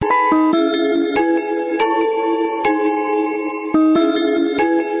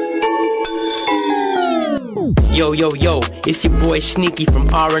Yo, yo, yo, it's your boy Sneaky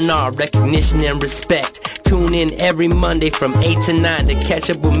from R&R, recognition and respect. Tune in every Monday from 8 to 9 to catch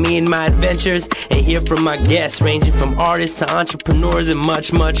up with me and my adventures and hear from my guests ranging from artists to entrepreneurs and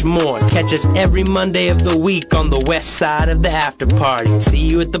much, much more. Catch us every Monday of the week on the west side of the after party. See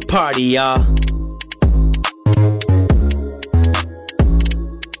you at the party, y'all.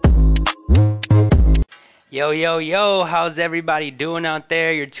 Yo, yo, yo, how's everybody doing out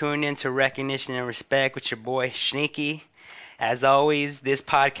there? You're tuning in to Recognition and Respect with your boy Sneaky. As always, this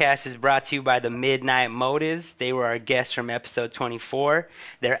podcast is brought to you by the Midnight Motives. They were our guests from episode 24.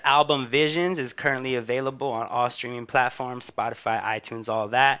 Their album Visions is currently available on all streaming platforms, Spotify, iTunes, all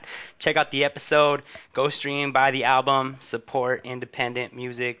that. Check out the episode, go stream, buy the album, support independent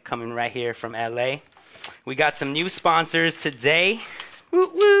music coming right here from LA. We got some new sponsors today.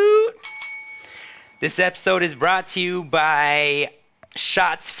 Woot woot! This episode is brought to you by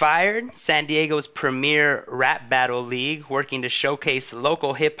Shots Fired, San Diego's premier rap battle league, working to showcase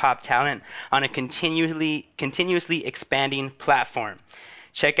local hip-hop talent on a continuously expanding platform.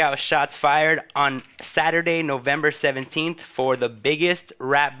 Check out Shots Fired on Saturday, November 17th for the biggest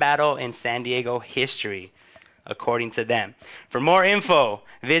rap battle in San Diego history, according to them. For more info,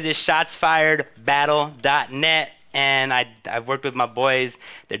 visit shotsfiredbattle.net. And I've worked with my boys.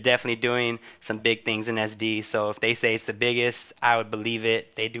 They're definitely doing some big things in SD. So if they say it's the biggest, I would believe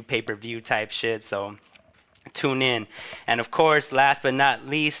it. They do pay-per-view type shit. So tune in. And of course, last but not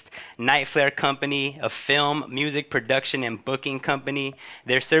least, Night Flare Company, a film, music production, and booking company.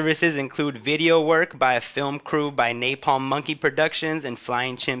 Their services include video work by a film crew by Napalm Monkey Productions and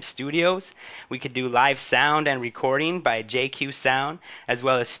Flying Chimp Studios. We could do live sound and recording by JQ Sound, as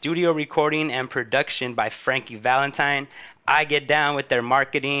well as studio recording and production by Frankie Valentine. I get down with their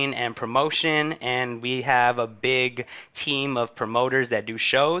marketing and promotion, and we have a big team of promoters that do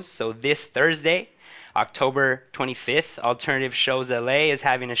shows. So this Thursday, October 25th, Alternative Shows LA is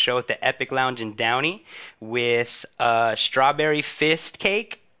having a show at the Epic Lounge in Downey with Strawberry Fist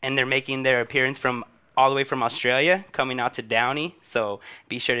Cake, and they're making their appearance from all the way from Australia, coming out to Downey, so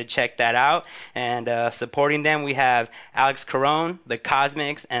be sure to check that out. And supporting them, we have Alex Caron, The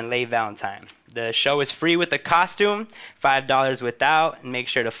Cosmics, and Leigh Valentine. The show is free with a costume, $5 without, and make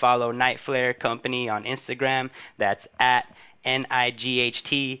sure to follow Night Flare Company on Instagram. That's at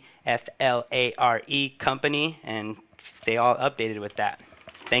NIGHTFLARE Company, and stay all updated with that.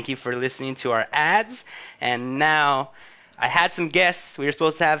 Thank you for listening to our ads. And now, I had some guests. We were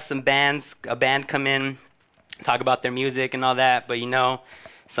supposed to have a band come in, talk about their music and all that, but you know,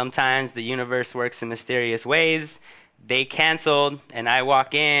 sometimes the universe works in mysterious ways. They canceled, and I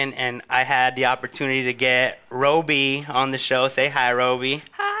walk in, and I had the opportunity to get Roby on the show. Say hi, Roby.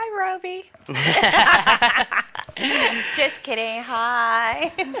 Hi, Roby. Just kidding.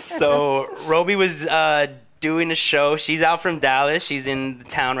 Hi. So Roby was doing a show. She's out from Dallas. She's in the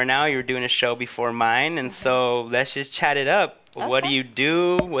town right now. You were doing a show before mine, and so let's just chat it up. Okay. What do you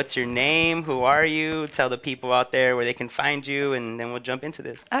do? What's your name? Who are you? Tell the people out there where they can find you, and then we'll jump into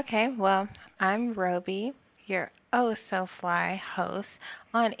this. Okay, well, I'm Roby, your oh-so-fly host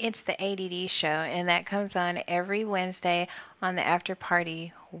on It's the ADD Show, and that comes on every Wednesday on the After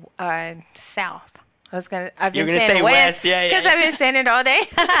Party South. I've been saying West, because I've been saying it all day.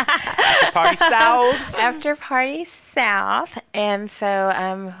 After Party South. After Party South. And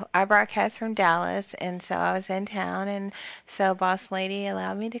so I broadcast from Dallas, and so I was in town, and so Boss Lady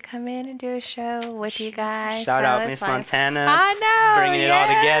allowed me to come in and do a show with you guys. Shout out Miss Montana. I know. Bringing it all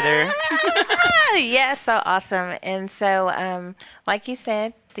together. Yeah, so awesome. And so, like you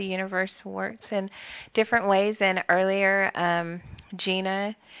said, the universe works in different ways. And earlier,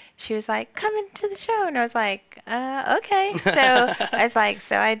 Gina, she was like, come into the show. And I was like, okay. So I was like,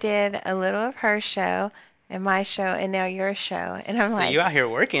 so I did a little of her show and my show and now your show. And I'm like, so you out here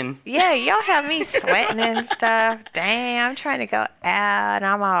working. Yeah, y'all have me sweating and stuff. Dang, I'm trying to go out and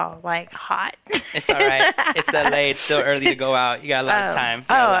I'm all like hot. It's all right. It's LA. It's still early to go out. You got a lot of time.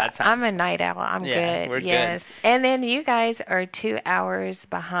 I'm a night owl. I'm good. We're good. And then you guys are 2 hours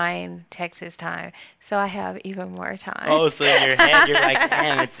behind Texas time. So I have even more time. Oh, so in your head you're like,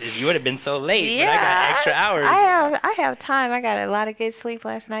 damn, you would have been so late. Yeah, but I got extra hours. I have time. I got a lot of good sleep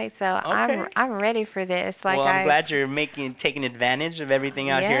last night, so okay. I'm ready for this. Like well, I'm glad you're taking advantage of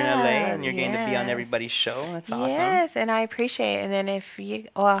everything out here in LA, and you're getting to be on everybody's show. That's awesome. Yes, and I appreciate it. And then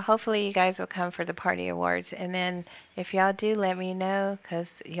hopefully you guys will come for the party awards, and then if y'all do, let me know,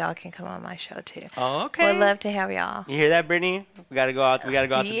 because y'all can come on my show too. Oh, okay. Would love to have y'all. You hear that, Brittany? We gotta go out. We gotta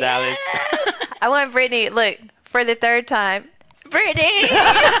go out to Dallas. I want Brittany. Look, for the third time, Brittany.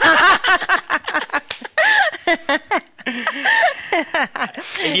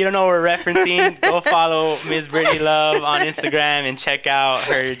 If you don't know what we're referencing, go follow Miss Brittany Love on Instagram and check out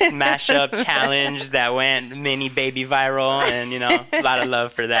her mashup challenge that went mini baby viral, and a lot of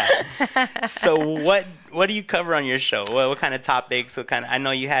love for that. So what do you cover on your show? What kind of topics? I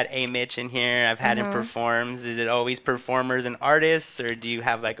know you had A. Mitch in here. I've had him performs. Is it always performers and artists, or do you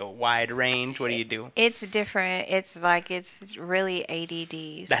have like a wide range? What do you do? It's different. It's really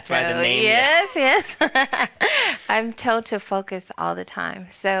ADD. That's why the name. Yes. I'm told to focus all the time.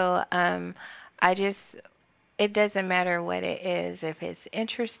 So it doesn't matter what it is. If it's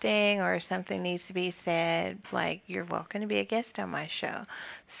interesting or something needs to be said, like, you're welcome to be a guest on my show.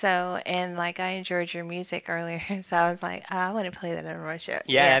 So, and like, I enjoyed your music earlier, so I was like, I want to play that on my show.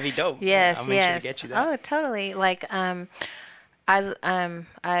 Yeah, that'd be dope. Yes, I'll make sure to get you that. Oh, totally. Like, I've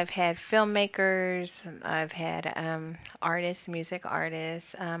had filmmakers, I've had artists, music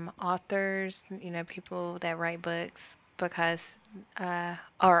artists, authors, people that write books, because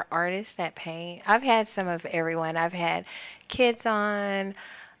or artists that paint. I've had some of everyone. I've had kids on,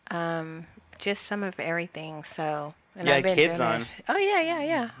 just some of everything. So, and you I've had been kids on. Oh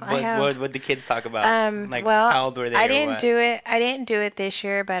yeah. What the kids talk about? Well, how old were they? I didn't do it. I didn't do it this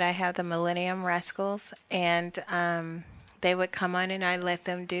year, but I have the Millennium Rascals, and they would come on, and I let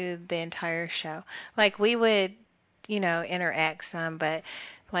them do the entire show. Like, we would, interact some, but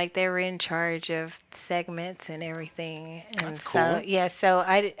like, they were in charge of segments and everything. And that's cool. So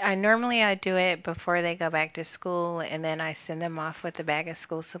I normally I do it before they go back to school, and then I send them off with a bag of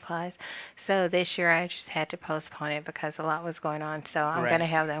school supplies. So this year I just had to postpone it because a lot was going on. So I'm going to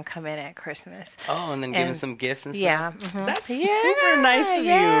have them come in at Christmas. Oh, and then give them some gifts and stuff. Yeah. That's super nice of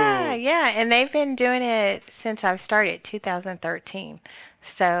you. Yeah. And they've been doing it since I've started, 2013.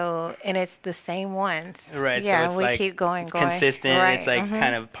 So, and it's the same ones. Right. Yeah, so it's we keep going. Consistent. Right. It's like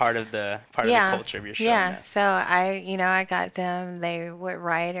kind of part of the culture of your show. Yeah. Now. So I got them. They would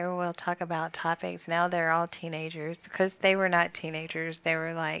write, or we'll talk about topics. Now they're all teenagers, because they were not teenagers. They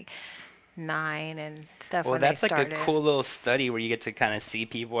were like 9 and stuff when they started. Well, that's like a cool little study where you get to kind of see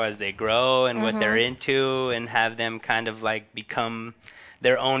people as they grow and what they're into, and have them kind of like become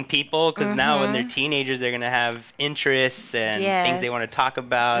their own people, because now when they're teenagers, they're going to have interests and things they want to talk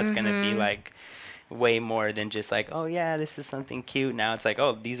about. It's going to be like way more than just like, oh yeah, this is something cute. Now it's like,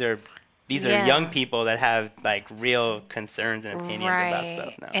 oh, these are young people that have like real concerns and opinions about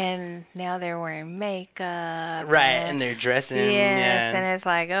stuff now. And now they're wearing makeup. Right, and they're dressing. Yes, and it's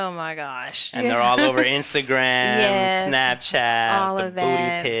like, oh my gosh. And they're all over Instagram, Snapchat, all the of booty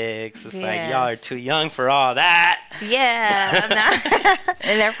that. pics. It's like, y'all are too young for all that. Yeah.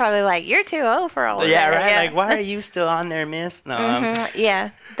 And they're probably like, you're too old for all of that. Yeah, right? Like, why are you still on there, miss? No.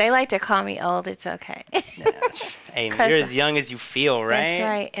 Yeah. They like to call me old. It's okay. Hey, you're as young as you feel, right? That's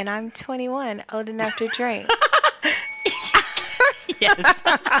right. And I'm 21, old enough to drink. Yes.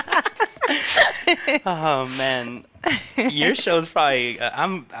 Oh, man. Your show's probably...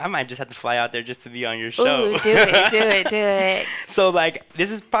 I might just have to fly out there just to be on your show. Ooh, do it. So, like,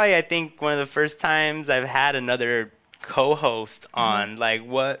 this is probably, I think, one of the first times I've had another co-host on. Like,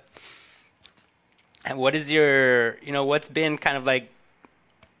 what is your... what's been kind of like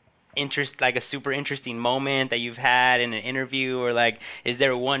like a super interesting moment that you've had in an interview, or like, is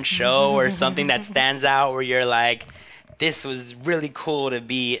there one show or something that stands out where you're like, this was really cool to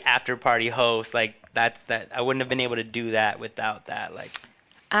be after party host, like that I wouldn't have been able to do that without that? Like,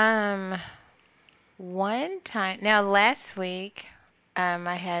 one time, now last week,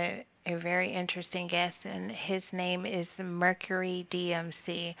 I had a very interesting guest, and his name is Mercury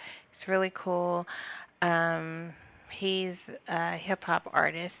DMC. It's really cool. He's a hip hop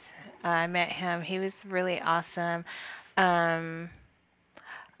artist. I met him. He was really awesome. Another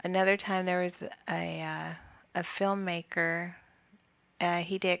time there was a filmmaker.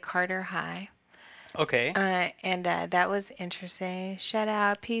 He did Carter High. okay. And that was interesting. Shout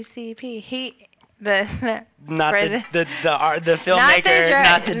out PCP. Not the filmmaker,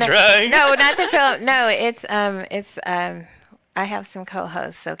 not the drug. No, not the film. No, it's I have some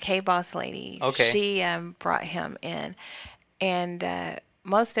co-hosts. So K Boss Lady. Okay. She brought him in, and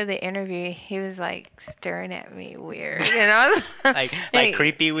most of the interview he was like staring at me weird, like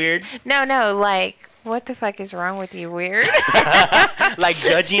creepy weird. No, like, what the fuck is wrong with you, weird? Like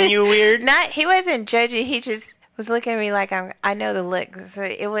judging you weird. He wasn't judging. He just was looking at me like I know the look. So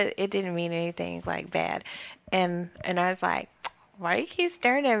it didn't mean anything like bad, and I was like, why do you keep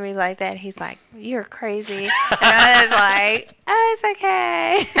staring at me like that? He's like, you're crazy. And I was like, oh, it's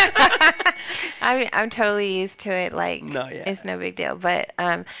okay. I'm totally used to it. Like, It's no big deal. But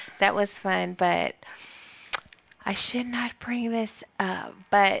that was fun. But I should not bring this up.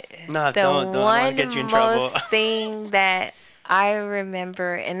 But don't get you in trouble. thing that I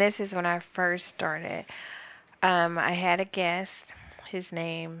remember, and this is when I first started. I had a guest, his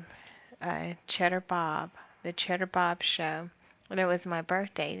name, Cheddar Bob, the Cheddar Bob Show, and it was my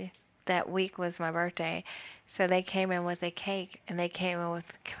birthday. That week was my birthday. So they came in with a cake, and they came in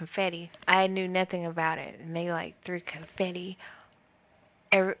with confetti. I knew nothing about it, and they like threw confetti,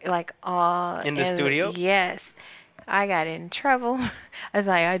 like all In the studio? Yes, I got in trouble. I was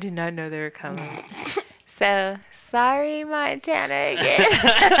like, I did not know they were coming. So sorry, Montana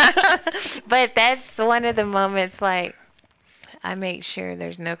again. But that's one of the moments, like, I make sure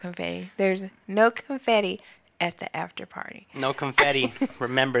there's no confetti. There's no confetti at the after party. No confetti.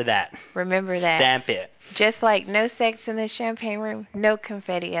 Remember that. Remember that. Stamp it. Just like no sex in the champagne room, no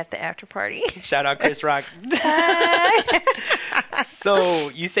confetti at the after party. Shout out Chris Rock. So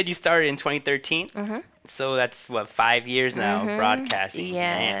you said you started in 2013? Mm-hmm. So that's, what, 5 years now of broadcasting?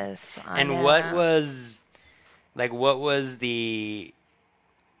 Yes. And what was the,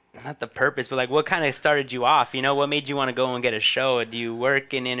 not the purpose, but like what kind of started you off? You know, what made you want to go and get a show? Do you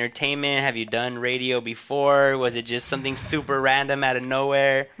work in entertainment? Have you done radio before? Was it just something super random out of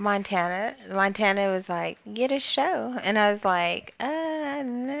nowhere? Montana was like, get a show. And I was like,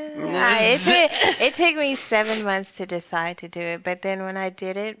 no. It took me 7 months to decide to do it. But then when I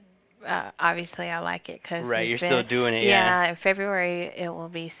did it, obviously I like it. Right, you're still doing it, yeah. In February, it will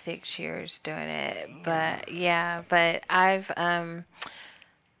be 6 years doing it. But, yeah, but I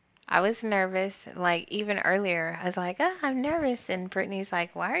was nervous, like, even earlier. I was like, I'm nervous. And Brittany's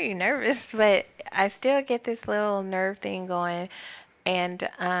like, why are you nervous? But I still get this little nerve thing going. And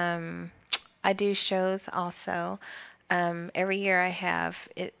I do shows also. Every year I have,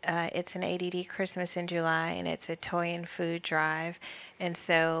 it's an ADD Christmas in July, and it's a toy and food drive. And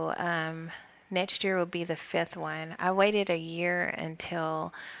so next year will be the 5th one. I waited a year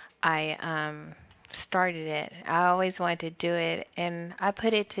until I started it. I always wanted to do it, and I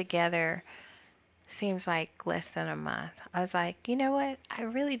put it together, seems like less than a month. I was like, you know what? I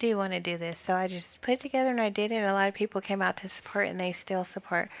really do want to do this. So I just put it together and I did it, and a lot of people came out to support, and they still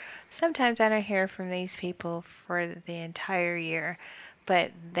support. Sometimes I don't hear from these people for the entire year,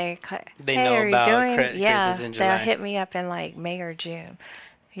 but they know about Christmas in July. They'll hit me up in like May or June.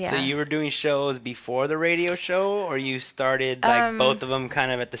 Yeah. So you were doing shows before the radio show, or you started like both of them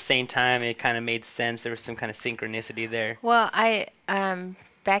kind of at the same time? It kind of made sense. There was some kind of synchronicity there. Well, I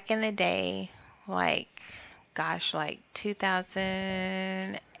back in the day, like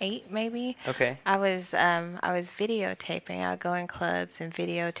 2008 maybe. Okay. I was videotaping. I would go in clubs and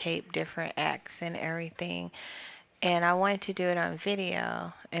videotape different acts and everything. And I wanted to do it on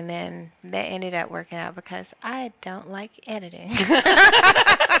video, and then that ended up working out because I don't like editing.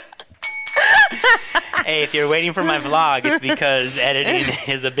 Hey, if you're waiting for my vlog, it's because editing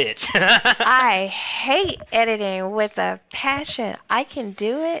is a bitch. I hate editing with a passion. I can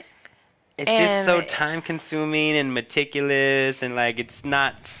do it. It's just so time consuming and meticulous, and like it's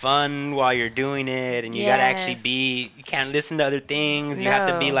not fun while you're doing it, and you gotta actually you can't listen to other things. You have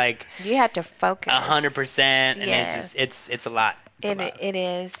to be like, you have to focus 100%, and it's a lot. It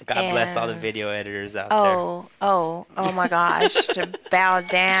is. God bless all the video editors out there. Oh my gosh. To bow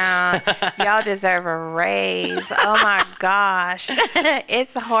down. Y'all deserve a raise. Oh my gosh.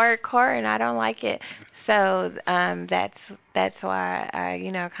 It's hardcore and I don't like it. So that's why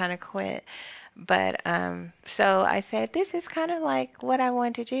I kind of quit. But so I said, this is kind of like what I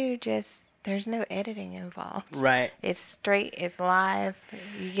want to do, just there's no editing involved. Right. It's straight, it's live.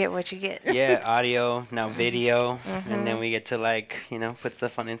 You get what you get. Yeah, audio, now video. Mm-hmm. And then we get to put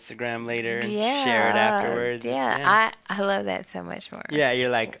stuff on Instagram later and share it afterwards. Yeah, I love that so much more. Yeah,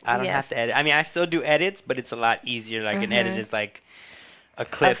 you're like, I don't have to edit. I mean, I still do edits, but it's a lot easier. Like an edit is like a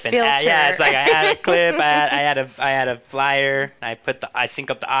clip it's like I add a clip, I add a flyer, I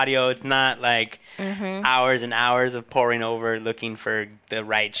sync up the audio. It's not like hours and hours of poring over looking for the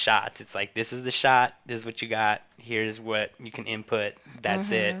right shots. It's like, this is the shot, this is what you got, here's what you can input,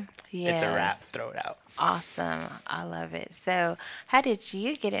 that's it. Yes. It's a wrap, throw it out. Awesome. I love it. So how did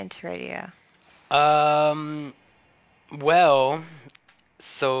you get into radio? Well,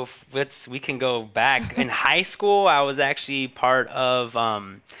 so we can go back. In high school, I was actually part of,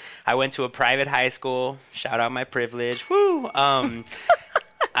 I went to a private high school. Shout out my privilege. Woo! We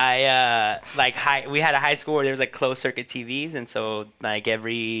had a high school where there was like closed circuit TVs, and so like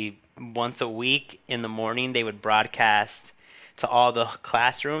every once a week in the morning they would broadcast to all the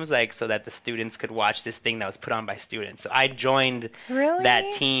classrooms, like so that the students could watch this thing that was put on by students. So I joined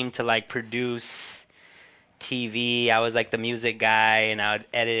that team to like produce TV. I was like the music guy, and I would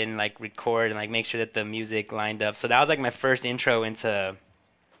edit and like record and like make sure that the music lined up. So that was like my first intro into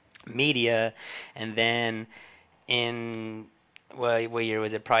media. And then in what year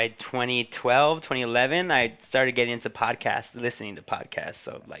was it? Probably 2012, 2011. I started getting into podcasts, listening to podcasts.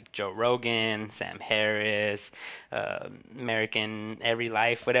 So like Joe Rogan, Sam Harris, American Every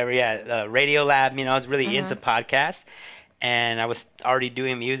Life, whatever. Yeah, Radio Lab. I was really into podcasts. And I was already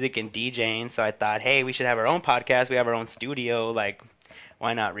doing music and DJing. So I thought, hey, we should have our own podcast. We have our own studio. Like,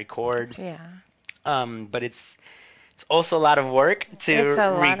 why not record? Yeah. But it's also a lot of work to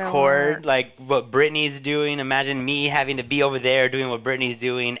record like what Brittany's doing. Imagine me having to be over there doing what Brittany's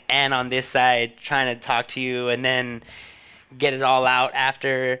doing and on this side trying to talk to you and then get it all out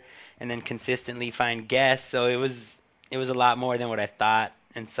after and then consistently find guests. So it was a lot more than what I thought.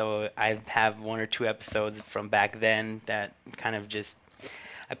 And so I have 1 or 2 episodes from back then that kind of just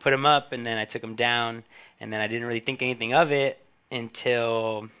I put them up and then I took them down and then I didn't really think anything of it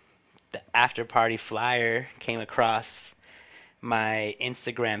until the after party flyer came across my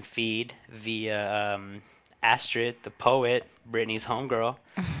Instagram feed via Astrid, the poet, Brittany's homegirl.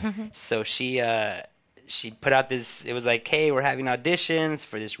 So she put out this. It was like, hey, we're having auditions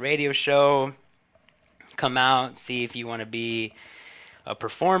for this radio show. Come out, see if you want to be a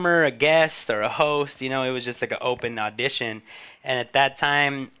performer, a guest, or a host. It was just like an open audition. And at that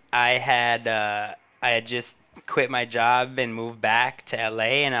time, I had just quit my job and moved back to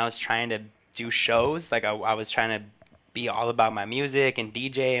LA, and I was trying to do shows. Like I was trying to be all about my music and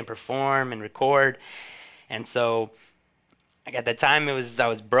DJ and perform and record. And so like at the time I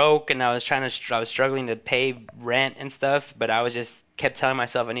was broke and I was struggling to pay rent and stuff, but I was just kept telling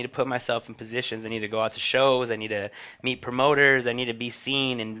myself I need to put myself in positions. I need to go out to shows, I need to meet promoters, I need to be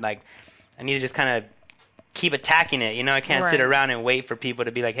seen, and like I need to just kind of keep attacking it. I can't sit around and wait for people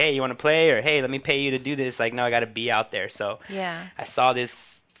to be like, hey, you want to play? Or hey, let me pay you to do this. Like, no, I got to be out there. So yeah. I saw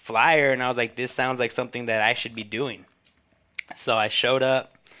this flyer and I was like, this sounds like something that I should be doing. So I showed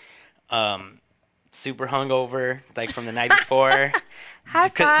up, super hungover, like from the night before.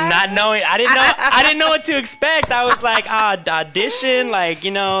 Not knowing, I didn't know what to expect. I was like, audition, like,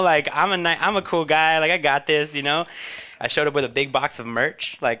 like I'm a cool guy. Like I got this, I showed up with a big box of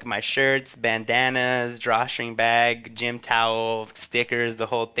merch, like my shirts, bandanas, drawstring bag, gym towel, stickers, the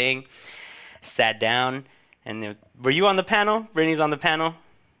whole thing. Sat down, and were you on the panel? Brittany's on the panel?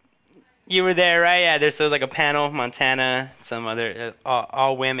 You were there, right? Yeah, there was like a panel, Montana, some other,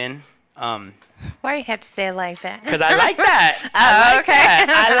 all women. Why do you have to say it like that? Because I like that. Okay.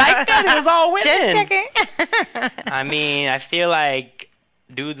 I like that. It was all women. Just checking. I mean, I feel like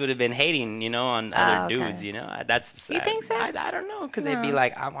dudes would have been hating, on other dudes, That's. You think so? I don't know, because they'd be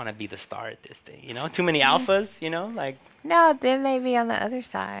like, I want to be the star at this thing, Too many alphas, like. No, then they'd be on the other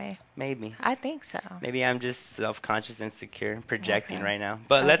side. Maybe. I think so. Maybe I'm just self-conscious, insecure, projecting right now.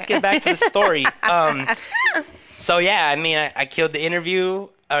 But let's get back to the story. So yeah, I mean, I killed the interview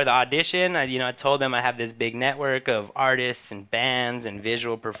or the audition. I told them I have this big network of artists and bands and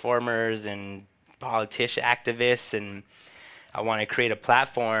visual performers and politician activists, and I want to create a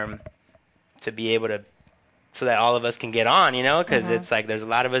platform to be able to, so that all of us can get on, because it's like there's a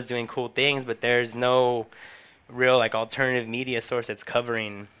lot of us doing cool things, but there's no real like alternative media source that's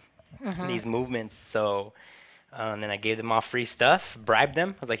covering these movements. So and then I gave them all free stuff, bribed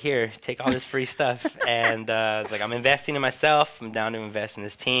them. I was like, here, take all this free stuff. And I was like, I'm investing in myself. I'm down to invest in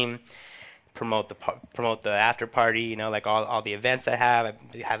this team, promote the after party, like all the events I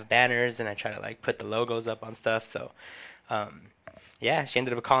have banners, and I try to like put the logos up on stuff. So yeah, she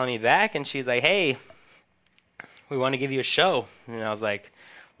ended up calling me back, and she's like, hey, we want to give you a show. And I was like,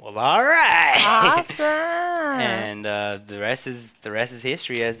 well, all right. Awesome. And the rest is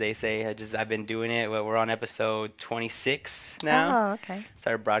history, as they say. I've been doing it. We're on episode 26 now. Oh, okay.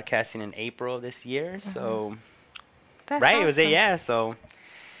 Started broadcasting in April this year. So That's right, awesome. it was it. Yeah. So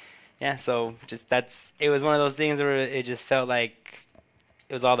it was one of those things where it just felt like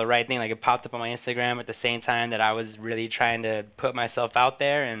it was all the right thing. Like it popped up on my Instagram at the same time that I was really trying to put myself out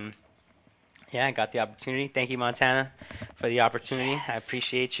there, and yeah, I got the opportunity. Thank you, Montana, for the opportunity. Yes. I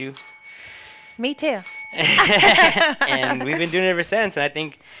appreciate you. Me too. And we've been doing it ever since. And I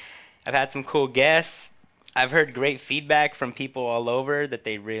think I've had some cool guests. I've heard great feedback from people all over that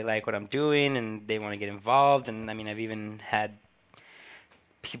they really like what I'm doing and they want to get involved. And I mean, I've even had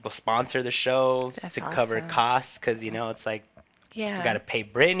people sponsor the show to cover costs, because, it's like, yeah, you got to pay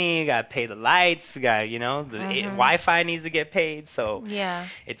Brittany, you got to pay the lights, you got, the Wi-Fi needs to get paid. So yeah,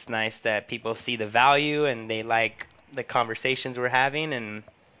 it's nice that people see the value and they like the conversations we're having, and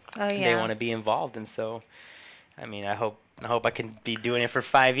they want to be involved. And so, I mean, I hope I can be doing it for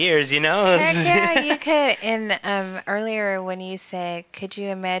 5 years, Heck yeah, you could. And earlier when you said, could you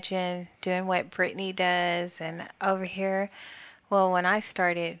imagine doing what Brittany does and over here? Well, when I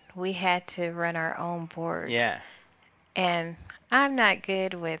started, we had to run our own boards. Yeah. and I'm not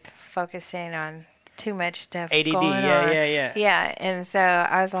good with focusing on too much stuff ADD, going yeah, on. yeah, yeah. Yeah, and so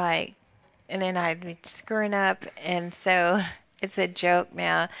I was like, and then I'd be screwing up, and so it's a joke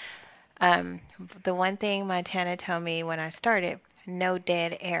now. Um, the one thing Montana told me when I started, no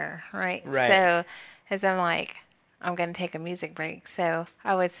dead air, right? Right. So as I'm like, I'm going to take a music break. So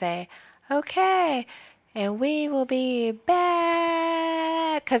I would say, okay, and we will be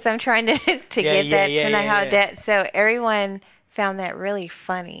back. Because I'm trying to, to Yeah, get yeah, that yeah, to know yeah, how yeah. that. So everyone found that really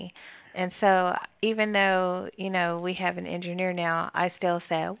funny. And so even though, we have an engineer now, I still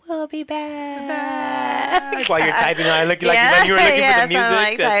say, we'll be back. While you're typing, I look like Yeah, when you were looking for yeah, the music. something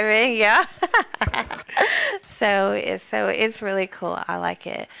like That's- typing, yeah. So it's really cool. I like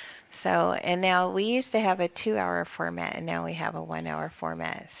it. So, and now we used to have a 2-hour format, and now we have a 1-hour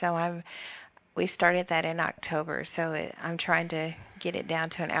format. So we started that in October. So I'm trying to get it down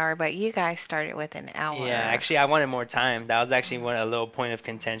to an hour, but you guys started with an hour. Yeah, actually, I wanted more time. That was actually a little point of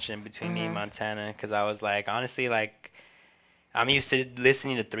contention between me and Mm-hmm. Montana because I was like, honestly, like, I'm used to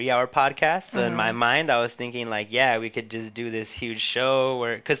listening to 3-hour podcasts. So in my Mm-hmm. mind, I was thinking, like, yeah, we could just do this huge show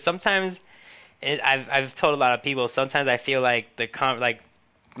where, because sometimes I've told a lot of people, sometimes I feel like like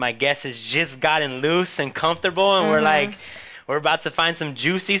my guest has just gotten loose and comfortable, and Mm-hmm. we're about to find some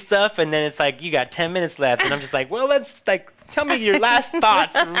juicy stuff, and then it's like you got 10 minutes left, and I'm just like, well, let's like tell me your last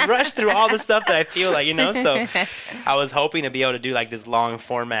thoughts, rush through all the stuff that I feel like, So I was hoping to be able to do like this long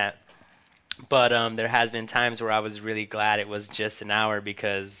format, but there has been times where I was really glad it was just an hour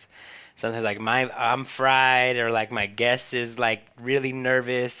because sometimes like I'm fried or like my guest is like really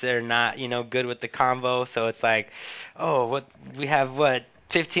nervous or not good with the convo, so it's like, oh, what we have, what,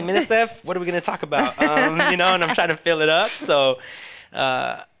 15 minutes left, what are we going to talk about? And I'm trying to fill it up. So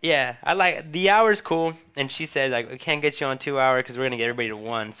yeah, I like the hour's cool, and she said like we can't get you on 2 hour because we're going to get everybody to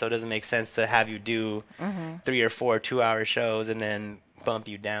one, so it doesn't make sense to have you do Mm-hmm. 3 or 4 2-hour shows and then bump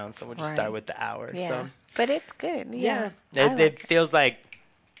you down, so we'll just start Right. with the hour. Yeah. So But it's good. yeah, Yeah. I it like feels like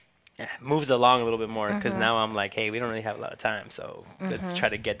moves along a little bit more because Mhm. now I'm like, hey, we don't really have a lot of time, so let's Mhm. try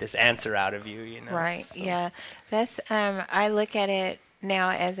to get this answer out of you, Right. So, Yeah. That's I look at it now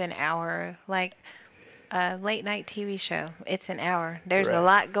as an hour, like a late night TV show. It's an hour. There's a Right.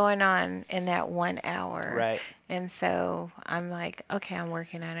 lot going on in that 1 hour. Right. And so I'm like, okay, I'm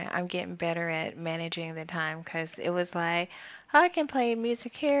working on it. I'm getting better at managing the time because it was like, oh, I can play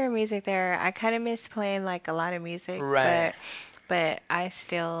music here, music there. I kind of miss playing like a lot of music, Right. but I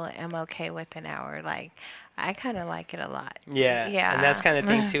still am okay with an hour. Like, I kind of like it a lot. Yeah. Yeah. And that's kind of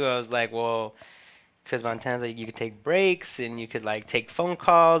thing too. I was like, well, because Montana's like you could take breaks and you could like take phone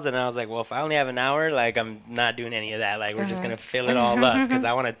calls, and I was like, well, if I only have an hour, like I'm not doing any of that. Like we're just gonna fill it all up because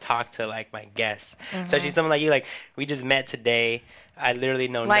I want to talk to like my guests, especially someone like you. Like we just met today. I literally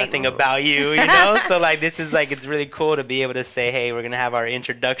know Like- nothing about you, So like this is like it's really cool to be able to say, hey, we're gonna have our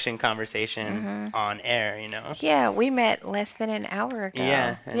introduction conversation on air, Yeah, we met less than an hour ago.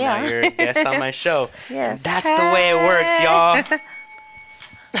 Yeah, and now you're a guest on my show. Yes. And that's the way it works, y'all.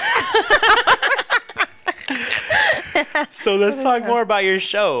 So let's talk more about your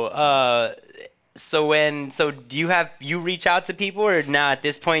show. So do you reach out to people, or now at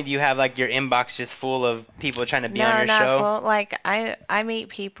this point do you have like your inbox just full of people trying to be on your not show? full. Like I meet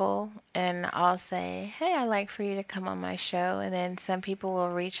people and I'll say, hey, I'd like for you to come on my show, and then some people will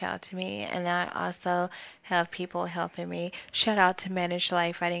reach out to me, and I also have people helping me. Shout out to Managed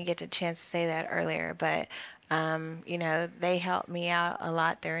Life. I didn't get the chance to say that earlier, but they help me out a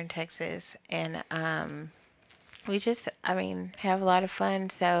lot there in Texas, and we just, have a lot of fun.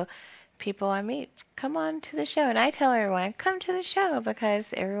 So people I meet, come on to the show. And I tell everyone, come to the show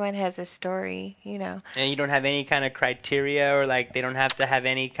because everyone has a story. And you don't have any kind of criteria, or like they don't have to have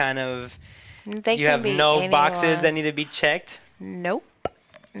any kind of, They you can have be no boxes anyone. that need to be checked? Nope.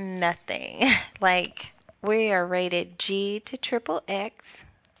 Nothing. Like, we are rated G to triple X.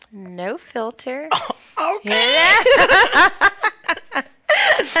 No filter. Okay.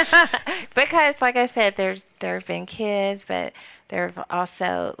 Because, like I said, there have been kids, but there have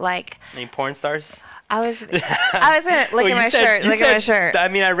also, like, Any porn stars? I was gonna look at my shirt. Look at my shirt. I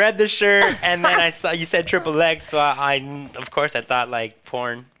mean, I read the shirt, and then I saw you said triple X, so of course I thought like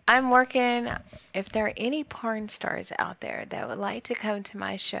porn. I'm working. If there are any porn stars out there that would like to come to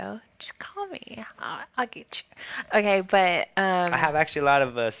my show, just call me. I'll get you. Okay, but I have actually a lot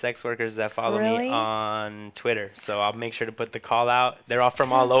of sex workers that follow me Really? on Twitter, so I'll make sure to put the call out. They're all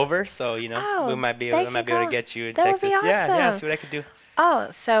from all over, so Oh, we might be they able can to get you in That would Texas. be Yeah, awesome. see what I could do. Oh,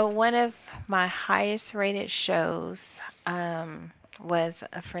 so one of my highest rated shows was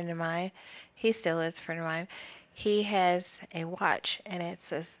a friend of mine. He still is a friend of mine. He has a watch, and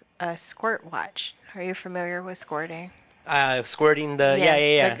it's a squirt watch. Are you familiar with squirting? Squirting the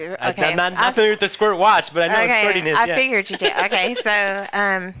Yes, yeah. okay. I'm not familiar with the squirt watch, but I know what squirting is. I Yeah. figured you did. Okay,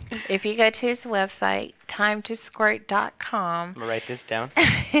 so if you go to his website, timetosquirt.com. I'm gonna write this down.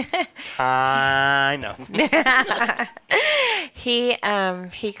 Time. No. He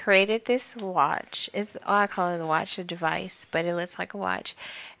created this watch. I call it a watch, a device, but it looks like a watch,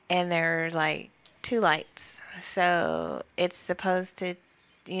 and there are like 2 lights. So it's supposed to,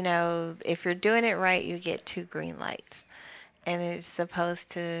 if you're doing it right, you get 2 green lights, and it's supposed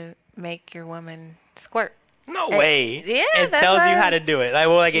to make your woman squirt. No way. Yeah, it tells you how to do it.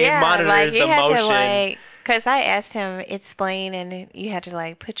 It monitors the motion. Because I asked him explain, and you had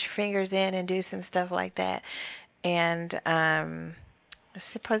to put your fingers in and do some stuff like that, and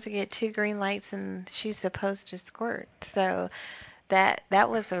supposed to get 2 green lights, and she's supposed to squirt. So that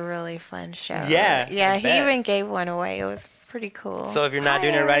was a really fun show. Yeah. He even gave one away. It was pretty cool. So if you're not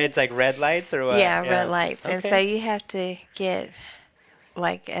doing it right, it's like red lights or what? Yeah, red lights, okay. And so you have to get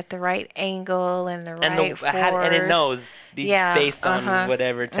at the right angle and the right force. And it knows based on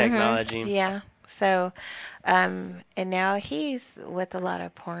whatever technology. Mm-hmm. Yeah. So, and now he's with a lot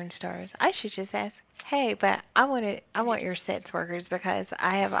of porn stars. I should just ask, hey, but I want your sex workers, because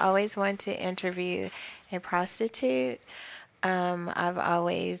I have always wanted to interview a prostitute. I've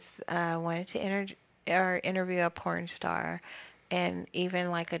always wanted to interview a porn star, and even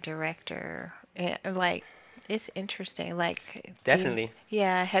a director. It's interesting. Definitely.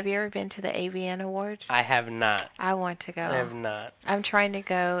 Have you ever been to the AVN Awards? I have not. I want to go. I have not. I'm trying to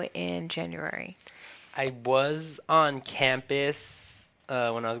go in January. I was on campus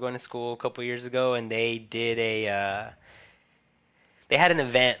when I was going to school a couple years ago, and they did they had an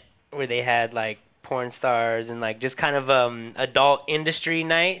event where they had porn stars and just kind of adult industry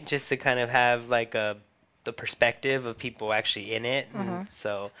night, just to kind of have the perspective of people actually in it. Mm-hmm. And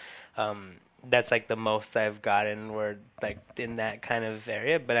so that's the most I've gotten where in that kind of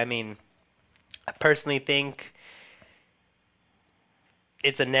area. But I mean, I personally think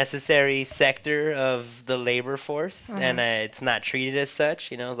it's a necessary sector of the labor force, mm-hmm. and it's not treated as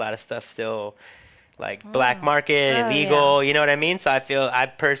such. A lot of stuff still black market, illegal. Yeah. You know what I mean? So I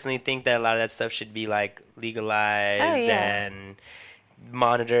personally think that a lot of that stuff should be legalized and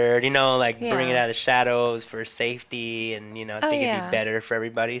monitored. Bring it out of the shadows for safety, and I think it'd be better for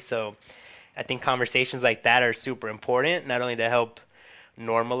everybody. So I think conversations like that are super important, not only to help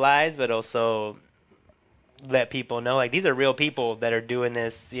normalize, but also let people know these are real people that are doing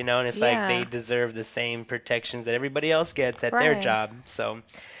this, and it's they deserve the same protections that everybody else gets at their job. So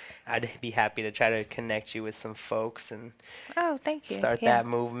I'd be happy to try to connect you with some folks and thank you. Start that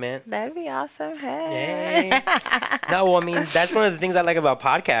movement. That'd be awesome. Hey. No, well, I mean, that's one of the things I like about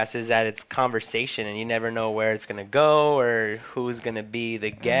podcasts is that it's conversation, and you never know where it's going to go or who's going to be the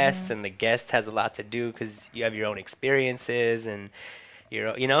guest, mm-hmm. and the guest has a lot to do because you have your own experiences and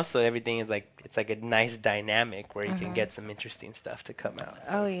so everything is it's a nice dynamic where you can get some interesting stuff to come out.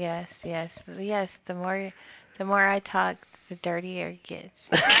 So. Oh yes. The more I talk, the dirtier it gets.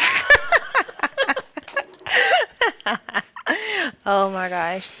 Oh my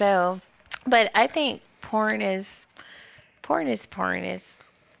gosh. So, but I think porn is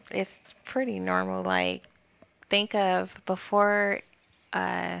it's pretty normal. Think of before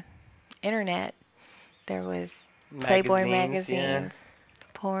internet, there was Playboy magazines.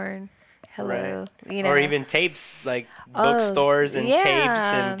 Porn, hello, right. Or even tapes, bookstores and tapes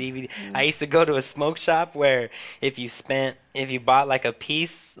and DVD. I used to go to a smoke shop where if you bought a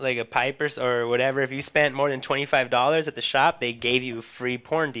piece, a pipe or whatever, if you spent more than $25 at the shop, they gave you a free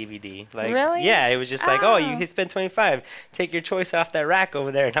porn DVD. Really? Yeah, it was just you spent $25, take your choice off that rack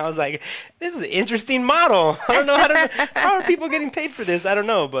over there. And I was like, this is an interesting model. I don't know how are people getting paid for this? I don't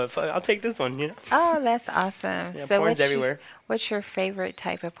know, but I'll take this one. Oh, that's awesome. Yeah, so porn's everywhere. What's your favorite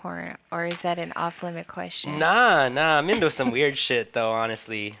type of porn, or is that an off-limit question? Nah, I'm into some weird shit though,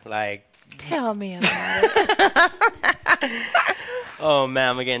 honestly. Tell me about it. Oh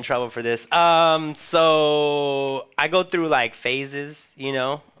man, I'm gonna get in trouble for this. So I go through phases,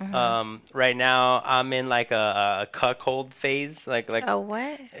 Mm-hmm. Right now I'm in a cuckold phase, a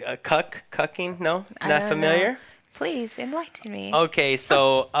what? A cucking? No, not familiar. Know. Please enlighten me. Okay,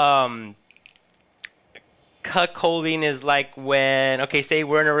 so cuckolding is when say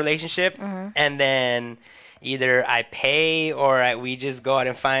we're in a relationship, mm-hmm. and then either I pay or we just go out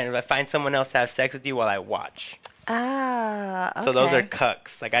and find someone else to have sex with you while I watch. Ah, okay. So those are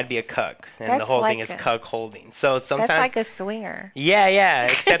cucks. Like I'd be a cuck, and the That's whole thing like is a- cuck holding. So sometimes, That's like a swinger, yeah, yeah.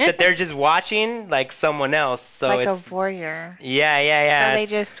 Except that they're just watching like someone else. So like a it's voyeur. yeah, yeah, So yeah. they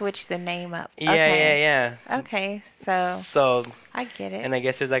just switch the name up. yeah, Okay. yeah, yeah. Okay, so So I get it. and I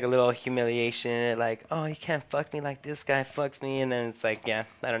guess there's like a little humiliation in it, like, oh, you can't fuck me like this guy fucks me, and then it's like, yeah,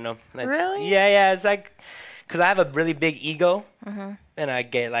 I don't know. Really? Yeah, yeah. It's like, cause I have a really big ego, Mhm. and I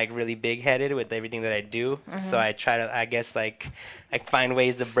get like really big headed with everything that I do. So I try to, I guess, like, I find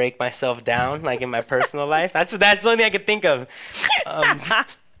ways to break myself down, like in my personal life. That's the only thing I could think of. Yeah,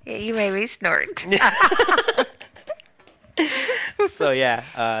 you made me snort. So yeah,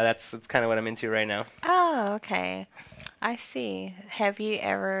 that's kind of what I'm into right now. Oh, okay. I see. Have you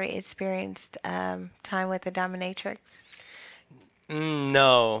ever experienced time with a dominatrix?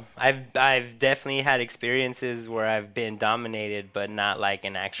 No, I've definitely had experiences where I've been dominated, but not like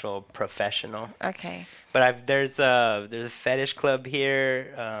an actual professional. Okay. But there's a fetish club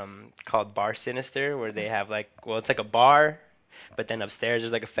here called Bar Sinister where they have like, well, it's like a bar, but then upstairs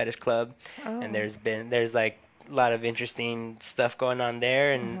there's like a fetish club, and there's like a lot of interesting stuff going on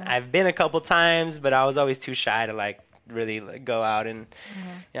there, and I've been a couple times, but I was always too shy to like really like, go out and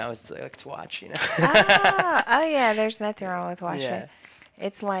I was like to watch, Oh yeah, there's nothing wrong with watching. Yeah.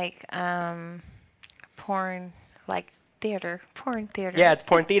 It's like porn, like porn theater. Yeah, it's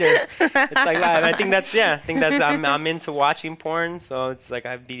porn theater. It's like live. I think that's I'm into watching porn, so it's like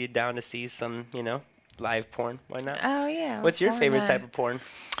I'd be down to see some, live porn. Why not? Oh yeah. What's your porn favorite night. type of porn?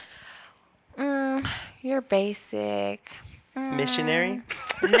 You're basic. Missionary?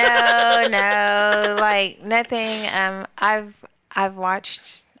 No, like nothing. I've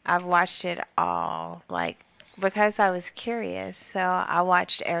watched it all, like because I was curious, so I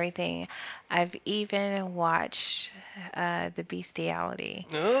watched everything. I've even watched the Bestiality.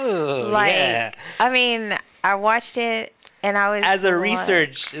 Ooh, Like, yeah. I mean, I watched it and I was As a like,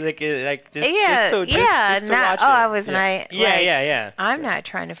 research, just Yeah, just to not. watch Oh, it. I was yeah. not. Yeah, like, yeah. I'm not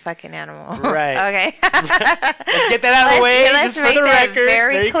trying to fuck an animal. Right. Okay. Let's get that out of the way. Let's just make for the that record,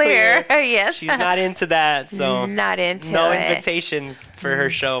 very clear. Yes. She's not into that, so Not into no it. invitations for her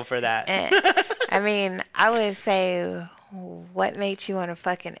show for that. I mean, I would say, what made you want to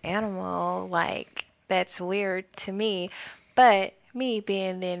fuck an animal? Like, that's weird to me. But me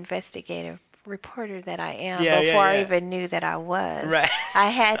being the investigative reporter that I am, Yeah, before I yeah. even knew that I was, Right. I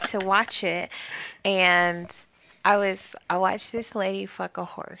had to watch it. And I watched this lady fuck a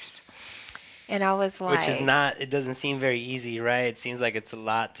horse. And I was like, Which is not, it doesn't seem very easy, right? It seems like it's a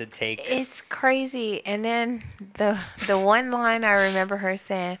lot to take. it's crazy. And then the one line I remember her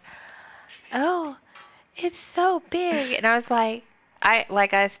saying, "Oh, it's so big," and I was like,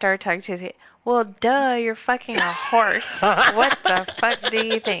 I started talking to it. Well, duh, you're fucking a horse. What the fuck do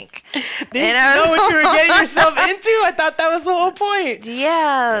you think? Didn't And you I know was what you were getting yourself into? I thought that was the whole point.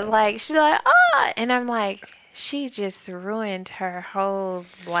 Yeah, like she's like, ah, and I'm like, she just ruined her whole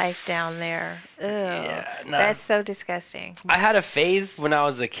life down there. Ugh, no. that's so disgusting. I had a phase when I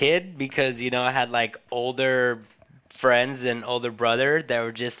was a kid because, I had like older friends and older brother that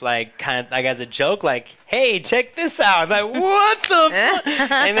were just like kind of like as a joke, like, hey, check this out. I'm like, what the fuck?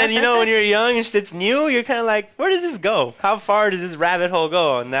 And then, when you're young and shit's new, you're kind of like, where does this go? How far does this rabbit hole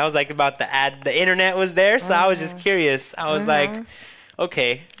go? And that was like about the internet was there. So I was just curious. I was like,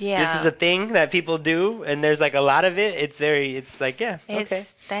 okay, Yeah. this is a thing that people do, and there's like a lot of it. It's like, yeah, okay.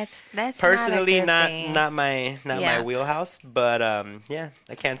 That's Personally, not a good thing. not my Yeah. wheelhouse, but yeah,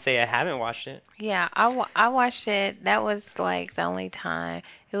 I can't say I haven't watched it. Yeah, I watched it. That was like the only time.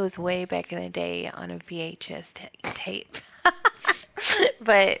 It was way back in the day on a VHS tape.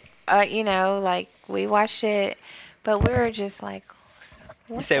 But like we watched it, but we were just like,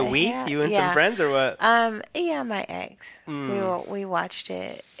 You what said the we? heck? You and Yeah. some friends or what? Yeah, my ex. We watched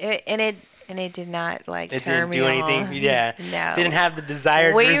it. And it did not like It turn didn't do me anything. on. Yeah. No. Didn't have the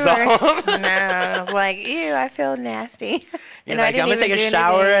desired We result. were, no, I was like, ew, I feel nasty. You're I like, I'm didn't gonna take even a do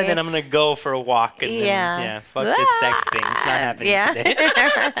shower anything. and then I'm gonna go for a walk and Yeah. then fuck this sex thing. It's not happening Yeah. today.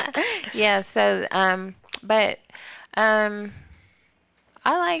 Yeah, so but I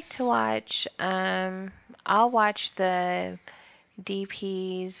like to watch I'll watch the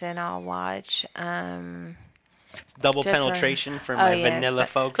DPs and I'll watch Double Just penetration for oh, my yes. vanilla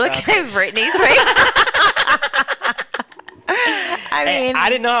folks Look out there. at Brittany's face. I Hey, mean, I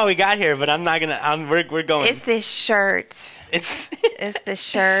didn't know how we got here, but I'm not gonna. We're going. it's this shirt. It's It's the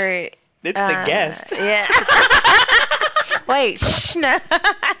shirt. the guest. Yeah. Wait, shh, no.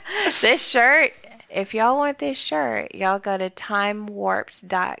 This shirt, if y'all want this shirt, y'all go to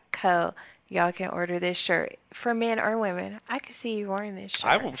timewarps.co. Y'all can order this shirt for men or women. I can see you wearing this shirt.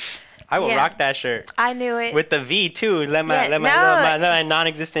 I will Yeah. rock that shirt. I knew it. With the V too. Let my Yeah, let my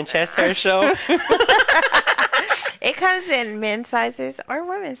non-existent chest hair show. It comes in men's sizes or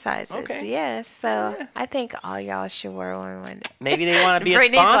women's sizes. Okay. Yes. So Yeah. I think all y'all should wear one. Maybe they want to be a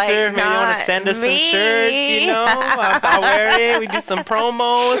Brittany's sponsor. like, Maybe they want to "Not send us some me." shirts. You know, I'll wear it. We do some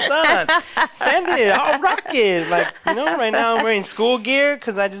promo. What's up? Send it. I'll rock it. Like, you know, right now I'm wearing school gear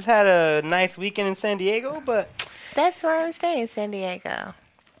because I just had a nice weekend in San Diego. But That's where I'm staying, San Diego.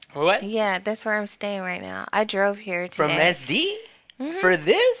 what? Yeah, that's where I'm staying right now. I drove here From today. SD Mhm. for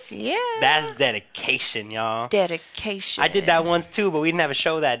this? Yeah. That's dedication, y'all. dedication. I did that once too, but we didn't have a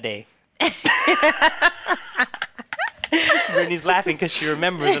show that day. Brittany's laughing because she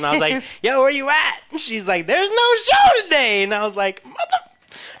remembers, and I was like, "Yo, where you at?" And she's like, "There's no show today," and I was like, "Mother!"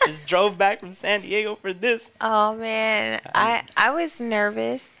 Just drove back from San Diego for this. Oh man, I was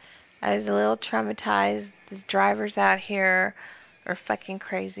nervous. I was a little traumatized. The drivers out here are fucking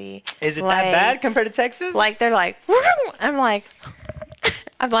crazy. Is it Like- that bad compared to Texas? Like they're like, I'm like,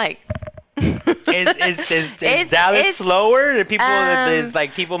 is Dallas slower? Do people is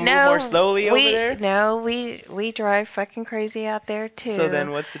like people move more slowly over there? No, we drive fucking crazy out there too. So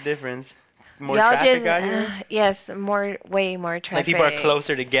then, what's the difference? More Y'all traffic just, out here? yes, way more traffic. Like people are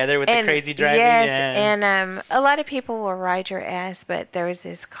closer together with the crazy driving. Yes, Yeah. and a lot of people will ride your ass, but there was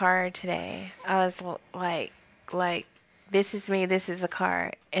this car today. I was like, this is me, this is a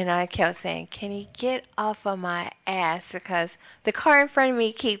car. And I kept saying, can you get off of my ass? Because the car in front of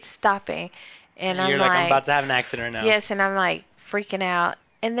me keeps stopping. And You're I'm like, like, I'm about to have an accident right now. yes, and I'm like freaking out.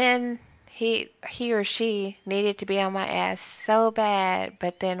 And then he or she needed to be on my ass so bad,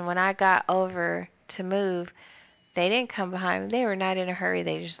 but then when I got over to move, they didn't come behind me. They were not in a hurry.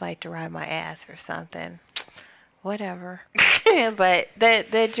 They just like to ride my ass or something. Whatever. But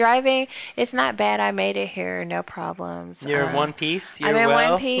the driving, it's not bad. I made it here, no problems. You're in one piece. You're I'm in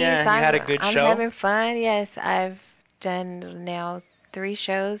well. one piece. Yeah, you had a good I'm show having fun. Yes, I've done now 3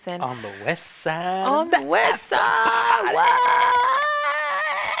 shows and on the west side. on the west side. What?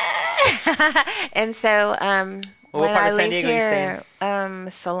 And so, What when part I of San leave Diego you here,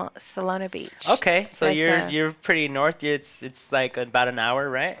 Solona Beach. Okay, so That's, you're pretty north. It's like about an hour,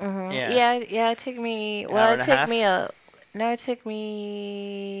 right? Mhm. Yeah. Yeah. It took me. Hour Well, and it a took half? me it took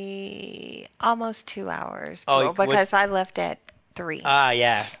me almost 2 hours. Oh, well, because I left at 3. Ah,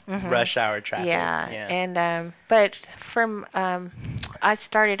 yeah. Rush hour traffic. Yeah, and but from I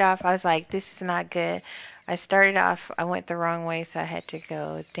started off. I was like, this is not good. I started off. I went the wrong way, so I had to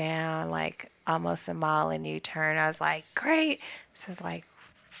go down like almost a mile and U-turn. I was like, great. So I was like,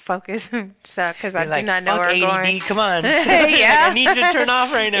 focus. So because I You're like, did not know fuck where I'm ADD, going. come on. Yeah. I need you to turn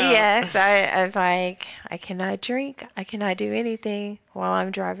off right now. Yes, I was like, I cannot drink. I cannot do anything while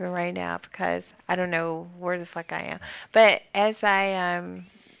I'm driving right now because I don't know where the fuck I am. But as I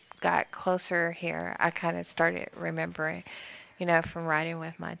got closer here, I kind of started remembering, from riding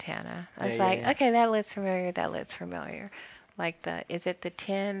with Montana. I was like, okay, that looks familiar. That looks familiar. Like is it the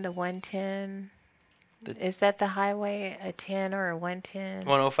 10, the 110? Is that the highway, a 10 or a 110?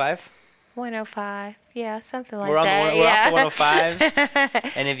 105. 105. Yeah, something like We're off that. the 105.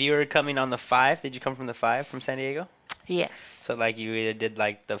 And if you were coming on the 5, did you come from the 5 from San Diego? Yes. So like you either did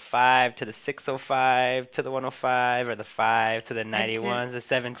like the 5 to the 605 to the 105, or the 5 to the 91, the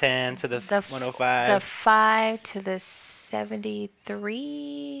 710 to the 105. The 5 to the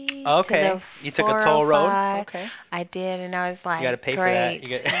 73. Okay. To the You took a toll road? 405. Okay. I did, and I was like, You gotta pay great. for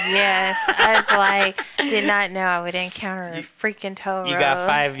that. Yes. I was like, did not know I would encounter a freaking toll road. You got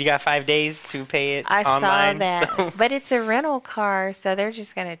 5 days to pay it I online. saw that. So. But it's a rental car, so they're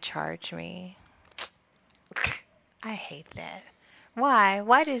just going to charge me. I hate that. Why?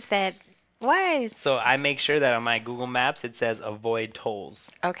 Why does that? Why is... So I make sure that on my Google Maps it says avoid tolls.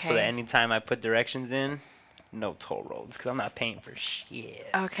 Okay. So that anytime I put directions in, no toll roads, because I'm not paying for shit.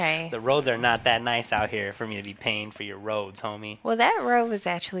 Okay. The roads are not that nice out here for me to be paying for your roads, homie. Well, that road was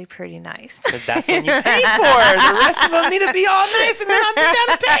actually pretty nice. Because that's what you pay for. The rest of them need to be all nice, and then I'm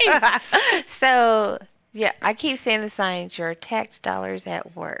going to pay. So, yeah, I keep seeing the signs, your tax dollars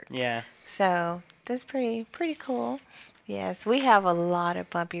at work. Yeah. So, that's pretty cool. Yes, we have a lot of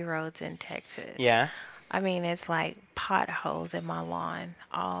bumpy roads in Texas. Yeah. I mean, it's like potholes in my lawn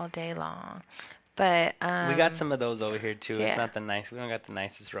all day long. But We got some of those over here too. yeah. It's not we don't got the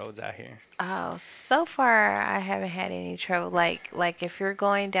nicest roads out here. Oh, so far I haven't had any trouble. Like if you're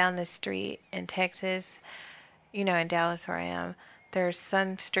going down the street in Texas, in Dallas where I am, there's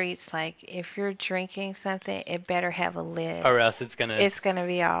some streets like if you're drinking something, it better have a lid. Or else it's gonna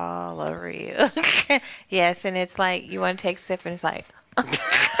be all over you. Yes, and it's like you want to take a sip and it's like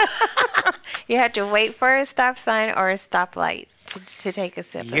you have to wait for a stop sign or a stoplight to take a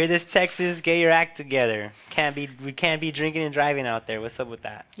sip. You hear this, Texas? Get your act together. We can't be drinking and driving out there. What's up with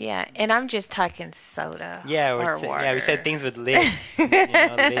that? Yeah, and I'm just talking soda. Yeah, or water. we said things with lids.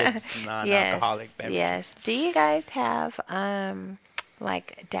 Lids, non-alcoholic beverage. Yes. Do you guys have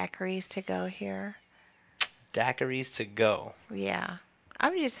like daiquiris to go here? Daiquiris to go. Yeah,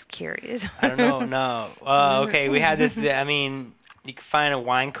 I'm just curious. I don't know. No. Okay, we had this. I mean, you can find a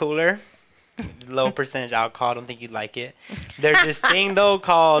wine cooler. Low percentage alcohol. I don't think you'd like it. There's this thing though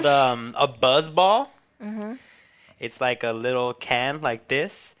called a buzz ball. Mhm. It's like a little can like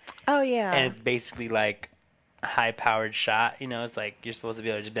this. Oh yeah. And it's basically like a high-powered shot. It's like you're supposed to be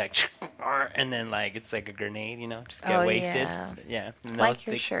able to just be like, and then like it's like a grenade. Just get wasted. Yeah. Like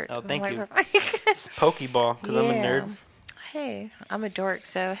your shirt. Oh, thank you. It's Pokeball because I'm a nerd. Hey, I'm a dork,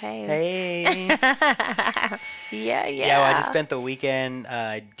 so hey. Hey. Yeah. Yeah, well, I just spent the weekend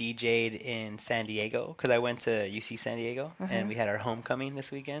DJ'd in San Diego because I went to UC San Diego and we had our homecoming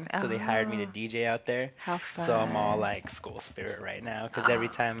this weekend. So they hired me to DJ out there. How fun. So I'm all like school spirit right now because every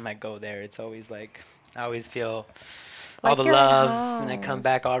time I go there, it's always like, I always feel all the love and I come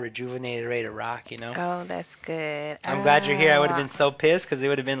back all rejuvenated, ready to rock, Oh, that's good. I'm glad you're here. I would have been so pissed because it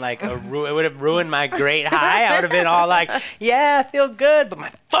would have been like it would have ruined my great high. I would have been all like, yeah, I feel good, but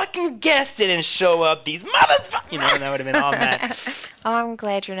my fucking guest didn't show up. These motherfuckers, and I would have been all mad. Oh, I'm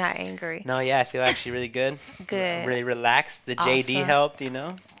glad you're not angry. No, yeah, I feel actually really good. Good. Really relaxed. The JD Awesome. helped,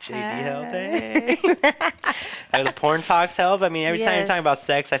 JD helped. Hey. The porn talks help. I mean, every time you're talking about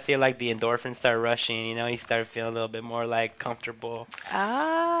sex, I feel like the endorphins start rushing. You start feeling a little bit more like comfortable.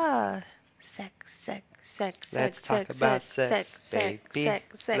 Sex. Let's talk about sex, baby.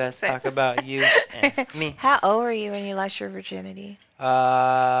 Let's talk about you and me. How old were you when you lost your virginity?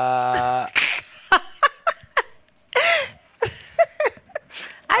 I'm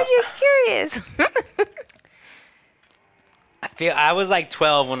just curious. I was like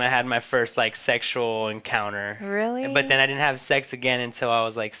 12 when I had my first like sexual encounter. Really? But then I didn't have sex again until I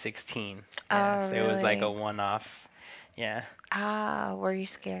was like 16. Yeah, so really? it was like a one-off. Yeah. Were you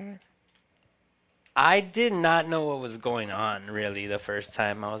scared? I did not know what was going on really the first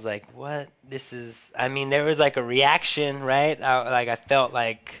time. I was like, what? There was like a reaction, right? I felt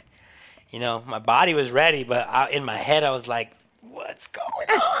like, my body was ready, but in my head I was like, what's going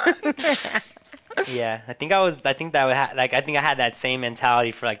on? Yeah, I think I had that same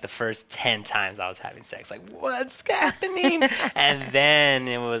mentality for like the first 10 times I was having sex. Like, what's happening? And then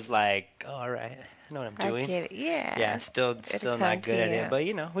it was like, all right, I know what I'm doing. I get it. Yeah. Yeah, still not good at it, but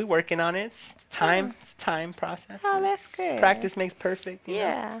we're working on it. It's time. It's time process. Oh, that's good. Practice makes perfect.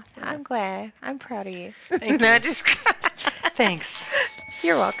 Yeah, I'm glad. I'm proud of you. Thank No, you. just Thanks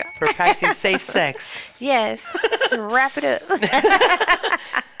you're welcome. for practicing safe sex. Yes. Wrap it up.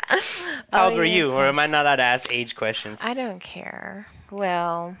 How old were you? Or am I not allowed to ask age questions? I don't care.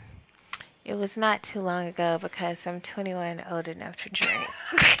 Well, it was not too long ago because I'm 21, old enough to drink.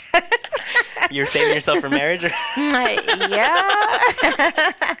 You're saving yourself for marriage? Yeah.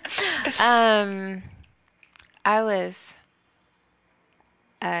 I was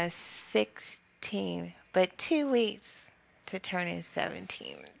 16, but 2 weeks to turn in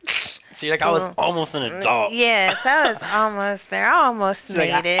 17. So you're like, I was almost an adult. Yes, I was almost there. I almost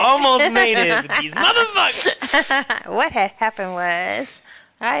made it. I almost made it with these motherfuckers. What had happened was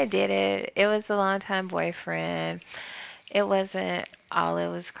I did it. It was a long-time boyfriend. It wasn't all it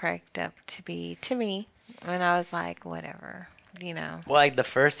was cracked up to be to me. And I was like, whatever, Well, like the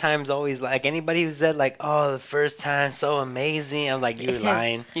first time's always like anybody who said like, oh, the first time's so amazing. I'm like, you're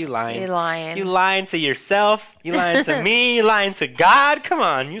lying. You lying. You're lying. You lying to yourself. You lying to me. You lying to God. Come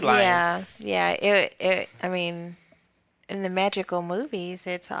on, you lying. Yeah. I mean, in the magical movies,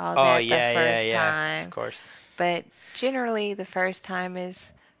 it's all Oh, that yeah, the first yeah, time. Of course. But generally, the first time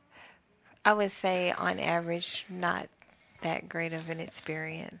is, I would say, on average, not that great of an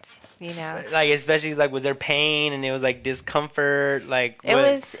experience, Like, especially, like, was there pain and it was, like, discomfort? Like, It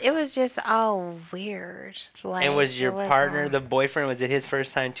was just all weird. Like, and was your partner, the boyfriend, was it his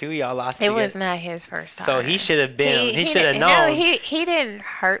first time, too? Y'all lost It was not his first time. So he should have been, he should have known. No, he didn't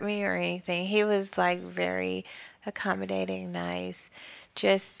hurt me or anything. He was, like, very accommodating, nice.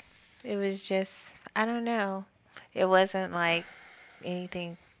 It was just, I don't know. It wasn't, like,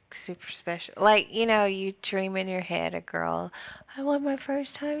 anything super special. Like, you dream in your head, a girl, I want my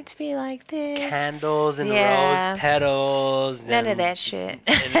first time to be like this. Candles and rose petals. None of that shit.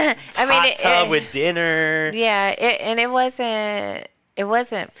 I mean, tub with dinner. Yeah, it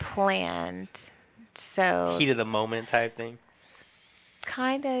wasn't planned. So heat of the moment type thing.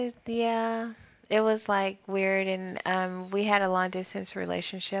 Kind of, yeah. It was like weird, and we had a long distance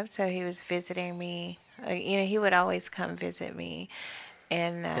relationship, so he was visiting me He would always come visit me.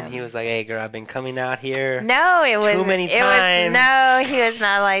 And he was like, "Hey, girl, I've been coming out here no, it was too many times." No, he was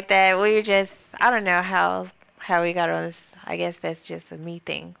not like that. We were just, I don't know how we got on this. I guess that's just a me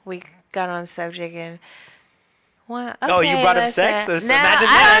thing. We got on the subject and. Well, okay, you brought up sex? No, Imagine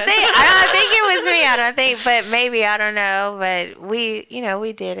I don't think it was me. I don't think, but maybe, I don't know. But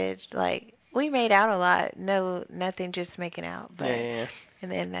we did it. Like, we made out a lot. No, nothing, just making out. But, yeah.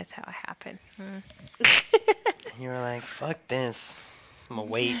 And then that's how it happened. You were like, "Fuck this. I'm gonna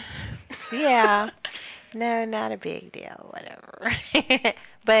wait." Yeah. No, not a big deal. Whatever.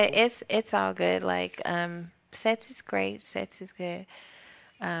 But it's all good. Like, sex is great. Sex is good.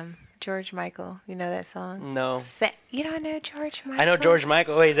 George Michael, you know that song? No. You don't know George Michael? I know George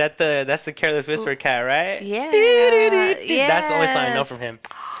Michael. Wait, that's the Careless Whisper cat, right? Yeah. That's the only song I know from him.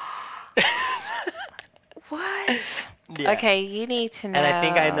 What? Yeah. Okay, you need to know. And I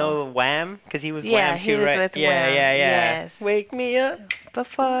think I know Wham, because he was Wham too, he was right? with yeah, Wham. yeah. Yes. Wake me up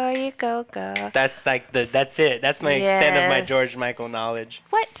before you go. That's like that's it. That's my extent of my Yes. George Michael knowledge.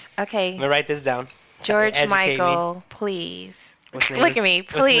 What? Okay. I'm gonna write this down. George Educate Michael, me. Please. What's the name Look of at me,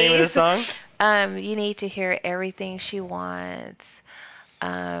 What's the name of the please. song? You need to hear Everything She Wants.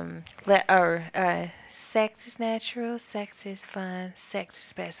 Sex is natural, sex is fun, sex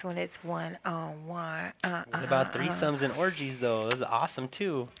is best when it's one-on-one. What about threesomes and orgies, though? Those are awesome,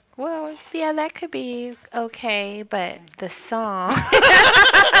 too. Well, yeah, that could be okay, but the song.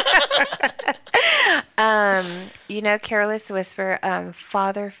 Careless Whisper,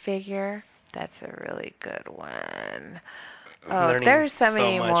 Father Figure. That's a really good one. Oh, there's so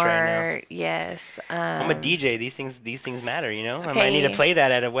many much more. right now. Yes. I'm a DJ. These things matter, you know. Okay. I might need to play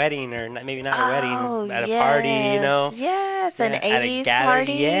that at a wedding, or maybe not a wedding, at a party, you know. Yes, an At 80s a gathering.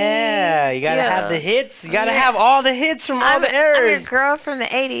 party. Yeah, you gotta have the hits. You gotta Yeah. have all the hits from all the I'm your eras. girl from the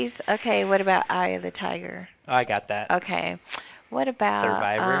 80s. Okay, what about Eye of the Tiger? Oh, I got that. Okay. What about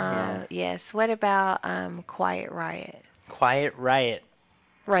Survivor, Yes. What about Quiet Riot? Quiet Riot.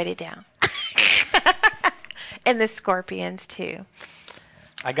 Write it down. And the Scorpions too.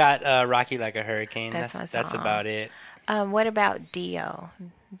 I got Rocky Like a Hurricane. That's my That's song. about it. What about Dio?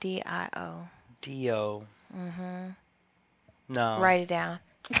 D-I-O. Dio. No. Write it down.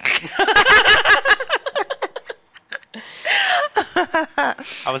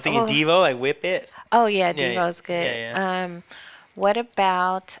 I was thinking Devo, like Whip It. Oh yeah, Yeah, Devo's good. yeah. What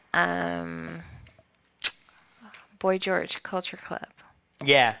about Boy George Culture Club?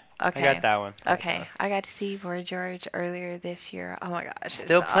 Yeah. Okay. I got that one. Okay, I got to see Boy George earlier this year. Oh my gosh, it's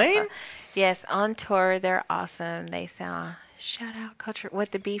Still playing? awesome. Yes, on tour. They're awesome. They sound shout out culture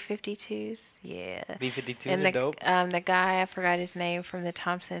with the B-52s. Yeah. B-52s and are dope. The guy, I forgot his name, from the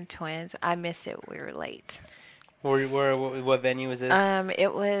Thompson Twins. I missed it. We were late. What venue was this?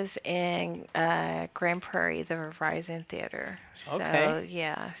 It was in Grand Prairie, the Verizon Theater. So, Okay.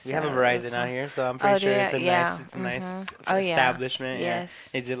 yeah. We have a so it Verizon was out fun. here, so I'm pretty sure it's a yeah. nice Oh, yeah. establishment. Yes.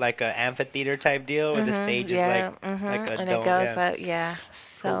 Yeah. Is it like an amphitheater type deal where the stage is like a and dome? it goes Yeah. up. Yeah.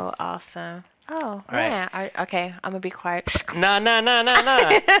 So awesome. Oh, right. yeah. Okay, I'm going to be quiet. No.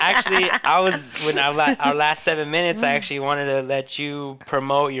 Actually, when our last 7 minutes, I actually wanted to let you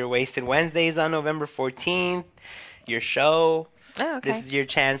promote your Wasted Wednesdays on November 14th, your show. Oh, okay. This is your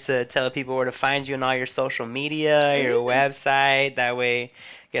chance to tell people where to find you on all your social media, your website. That way,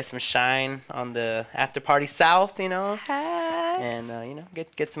 get some shine on the After Party South, you know. Hi. And,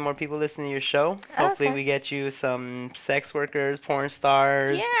 get some more people listening to your show. Hopefully Okay. we get you some sex workers, porn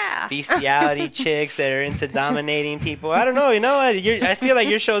stars, Yeah. bestiality chicks that are into dominating people. I don't know, I feel like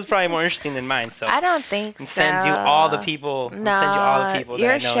your show is probably more interesting than mine. So I don't think so. send you all the people. No, Send you all the people that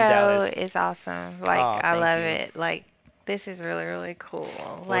your I know show in Dallas. is awesome. Like, Oh, I thank love you. it. Like, this is really, really cool.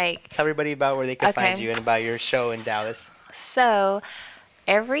 Well, Like, tell everybody about where they can find Okay. you and about your show in Dallas. so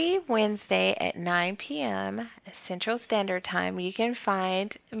every Wednesday at 9 p.m. Central Standard Time, you can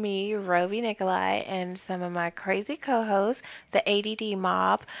find me, Roby Nikolai, and some of my crazy co-hosts, the ADD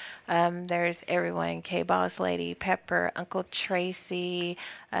Mob. There's everyone, K-Boss Lady, Pepper, Uncle Tracy,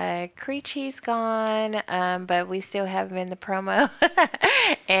 Creechy's gone, but we still have him in the promo,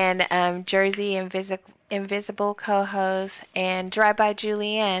 and Jersey Invisible co-host, and Drive By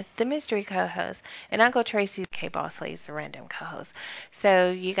Julianne, the mystery co-host, and Uncle Tracy's K-Boss Lady's the random co-host.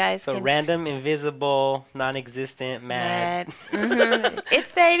 So you guys So can random, invisible, non-existent, mad.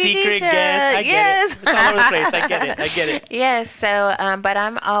 It's the ADD Secret show. guest. I Yes. get it. It's all over the place. I get it. Yes, so, but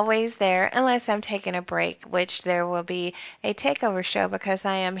I'm always there unless I'm taking a break, which there will be a takeover show because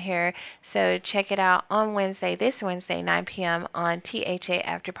I am here. So check it out on this Wednesday, 9 p.m. on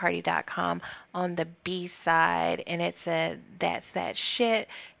THAAfterparty.com on the East Side, and it's a That's That Shit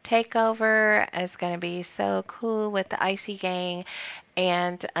takeover. It's gonna be so cool with the Icy Gang,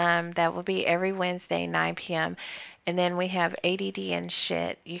 and that will be every Wednesday 9 p.m. And then we have ADD and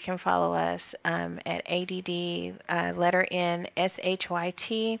Shit. You can follow us at ADD letter N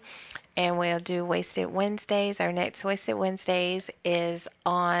SHYT. And we'll do Wasted Wednesdays. Our next Wasted Wednesdays is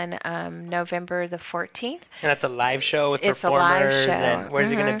on November the 14th. And that's a live show with It's performers. a live show. And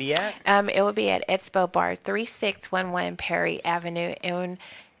where's it going to be at? It will be at Expo Bar, 3611 Perry Avenue. And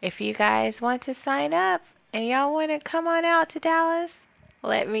if you guys want to sign up and y'all want to come on out to Dallas,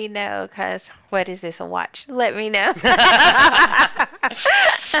 let me know, because what is this, a watch? Let me know.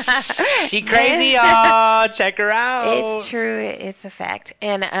 She crazy, y'all. Check her out. It's true. It's a fact.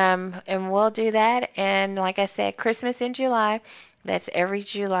 And we'll do that. And like I said, Christmas in July. That's every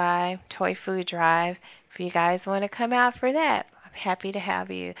July. Toy Food Drive. If you guys want to come out for that, I'm happy to have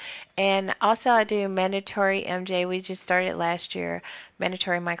you. And also I do Mandatory MJ. We just started last year.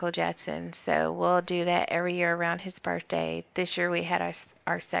 Mandatory Michael Jackson. So we'll do that every year around his birthday. This year we had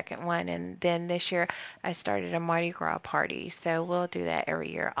our second one. And then this year I started a Mardi Gras party. So we'll do that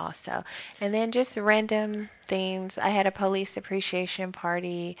every year also. And then just random things. I had a police appreciation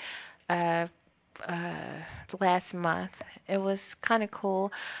party last month. It was kind of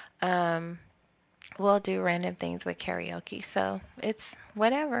cool. We'll do random things with karaoke. So it's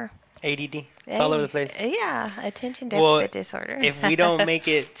whatever. ADD. It's all over the place. Yeah, attention deficit disorder. If we don't make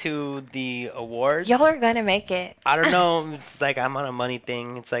it to the awards, y'all are gonna make it. I don't know. It's like I'm on a money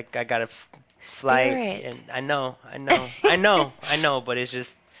thing. It's like I gotta fly. Spirit. And I know. But it's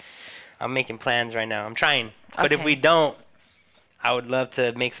just I'm making plans right now. I'm trying. But if Okay. we don't, I would love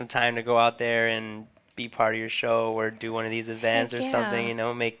to make some time to go out there and be part of your show or do one of these events Heck or yeah.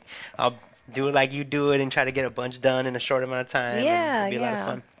 something. I'll do it like you do it and try to get a bunch done in a short amount of time. Yeah, and it'll be a lot of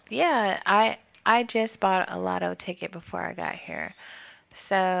fun. Yeah, I just bought a lotto ticket before I got here.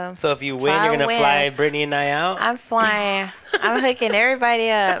 So if you win, I you're gonna win, fly Brittany and I out. I'm flying. I'm hooking everybody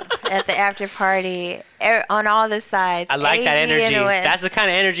up at the after party on all the sides. I like that AD energy. and West. That's the kind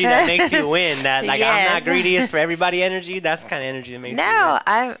of energy that makes you win. That I'm Yes. not greedy. It's for everybody energy. That's the kind of energy that makes you win. No,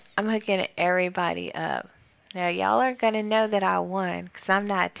 I'm hooking everybody up. Now y'all are gonna know that I won because I'm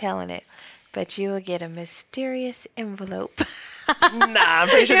not telling it, but you will get a mysterious envelope. Nah, I'm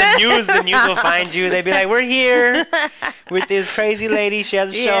pretty sure the news will find you. They'd be like, "We're here with this crazy lady. She has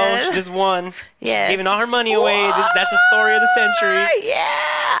a show. Yes. She just won. Yes. Giving all her money away. That's the story of the century."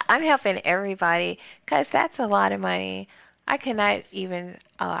 Yeah, I'm helping everybody because that's a lot of money. I cannot even.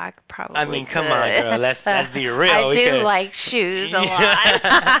 Oh, I probably. I mean, come could. on, girl. Let's be real. I We do could- like shoes a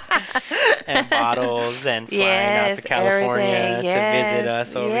lot. and bottles and flying out Yes, to California everything. to visit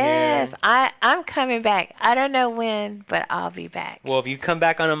us over yes. here. I'm coming back. I don't know when, but I'll be back. Well, if you come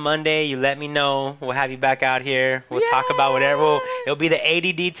back on a Monday, you let me know. We'll have you back out here. We'll talk about whatever. It'll be the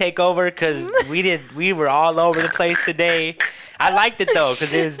ADD takeover because we were all over the place today. I liked it though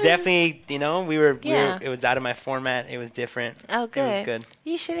because it was definitely it was out of my format. It was different. Oh, good. It was good.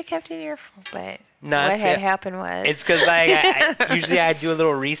 You should have kept it in your phone, but No, what that's had it. happened was It's because I usually I do a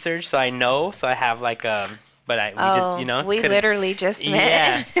little research so I know, so I have like but we couldn't- literally just met.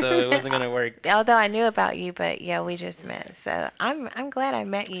 Yeah, so it wasn't gonna work. Although I knew about you, but yeah, we just met. So I'm glad I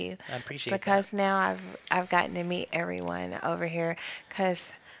met you I appreciate because now I've gotten to meet everyone over here.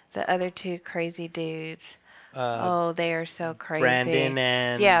 Because the other two crazy dudes, they are so crazy. Brandon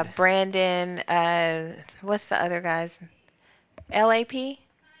and Brandon. What's the other guys? LAP.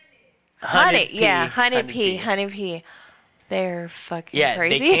 Honey P. Honey P. They're fucking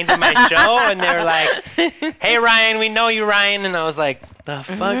crazy. They came to my show and they were like, "Hey Ryan, we know you, Ryan," and I was like, "The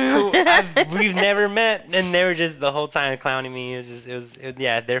fuck? We've never met," and they were just the whole time clowning me.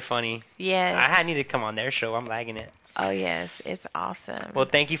 They're funny. Yes. I need to come on their show. I'm lagging it. Oh yes, it's awesome. Well,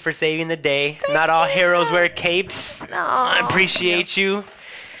 thank you for saving the day. Not all heroes wear capes. No, I appreciate you.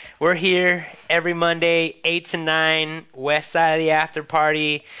 We're here every Monday, 8 to 9, west side of the after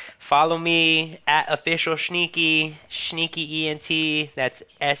party. Follow me at official Sneaky, Sneaky ENT. That's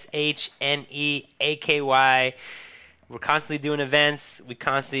SHNEAKY. We're constantly doing events. We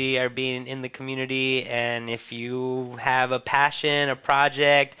constantly are being in the community. And if you have a passion, a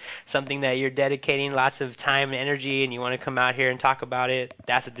project, something that you're dedicating lots of time and energy, and you want to come out here and talk about it,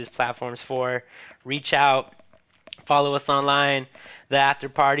 that's what this platform's for. Reach out. Follow us online. The After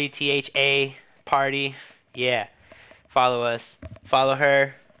Party, THA Party. Yeah. Follow us. Follow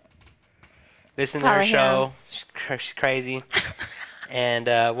her. Listen to her show. She's crazy. And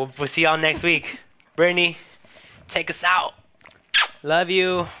we'll see y'all next week. Brittany, take us out. Love you.